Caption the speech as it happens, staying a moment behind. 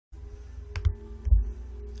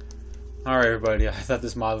Alright everybody, I thought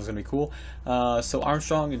this mod was going to be cool. So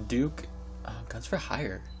Armstrong and Duke, guns for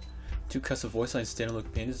hire. 2 custom voice lines, standalone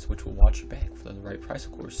companions, which will watch your back for the right price,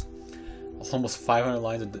 of course. Almost 500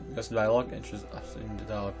 lines of custom dialogue, enters in the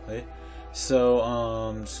dialogue play.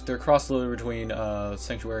 So they're cross-loaded between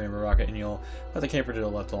Sanctuary and Baraka, and you'll let the camper to the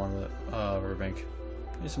left along the riverbank.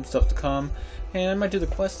 There's some stuff to come, and I might do the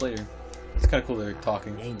quest later. It's kind of cool they're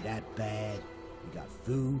talking. Ain't that bad. We got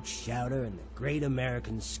food, shelter, and the great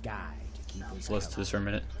American sky to keep us Let's listen to this for a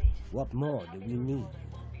minute. What more do we need?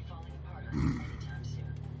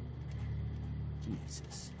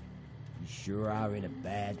 Jesus, you sure are in a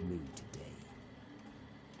bad mood today.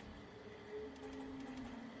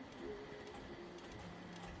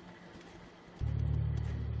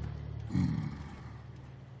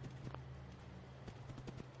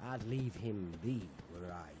 I'd leave him be,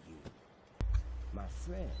 were I you. My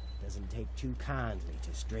friend doesn't take too kindly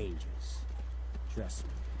to strangers. Trust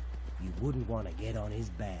me, you wouldn't want to get on his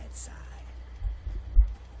bad side.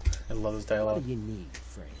 I love this dialogue. What do you need,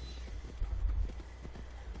 friend?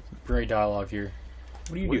 Great dialogue here.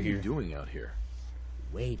 What do you do here? What are you doing out here?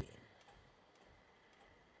 Waiting.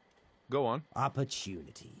 Go on.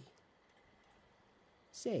 Opportunity.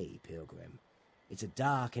 Say, Pilgrim, it's a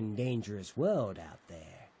dark and dangerous world out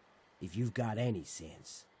there. If you've got any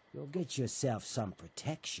sense, you'll get yourself some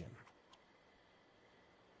protection.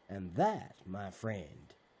 And that, my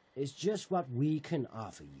friend, is just what we can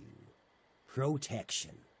offer you.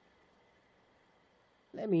 Protection.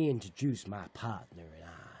 Let me introduce my partner and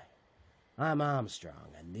I. I'm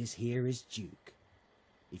Armstrong, and this here is Duke.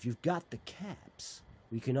 If you've got the caps,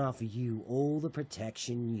 we can offer you all the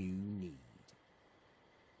protection you need.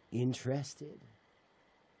 Interested?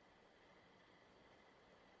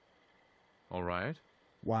 All right.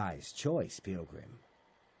 Wise choice, Pilgrim.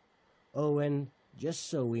 Oh, and just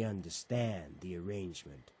so we understand the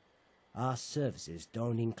arrangement, our services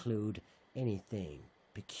don't include anything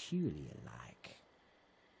peculiar-like.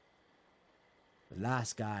 The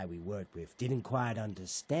last guy we worked with didn't quite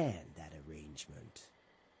understand that arrangement,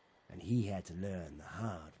 and he had to learn the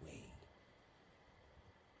hard way.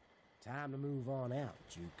 Time to move on out,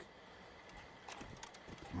 Duke.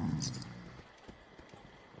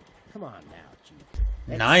 Come on now, Duke.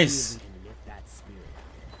 Let's Nice. see if we can lift that spirit of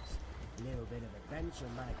yours. A little bit of adventure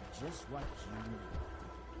might be just what you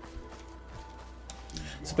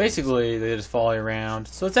need. So basically, they just follow you around.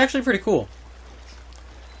 So it's actually pretty cool.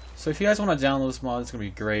 So if you guys want to download this mod, it's gonna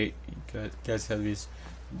be great. You guys have these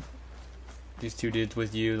 2 dudes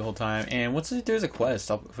with you the whole time. And there's a quest.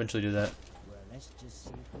 I'll eventually do that. Well, let's just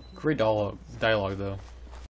see if we can Great dialogue though.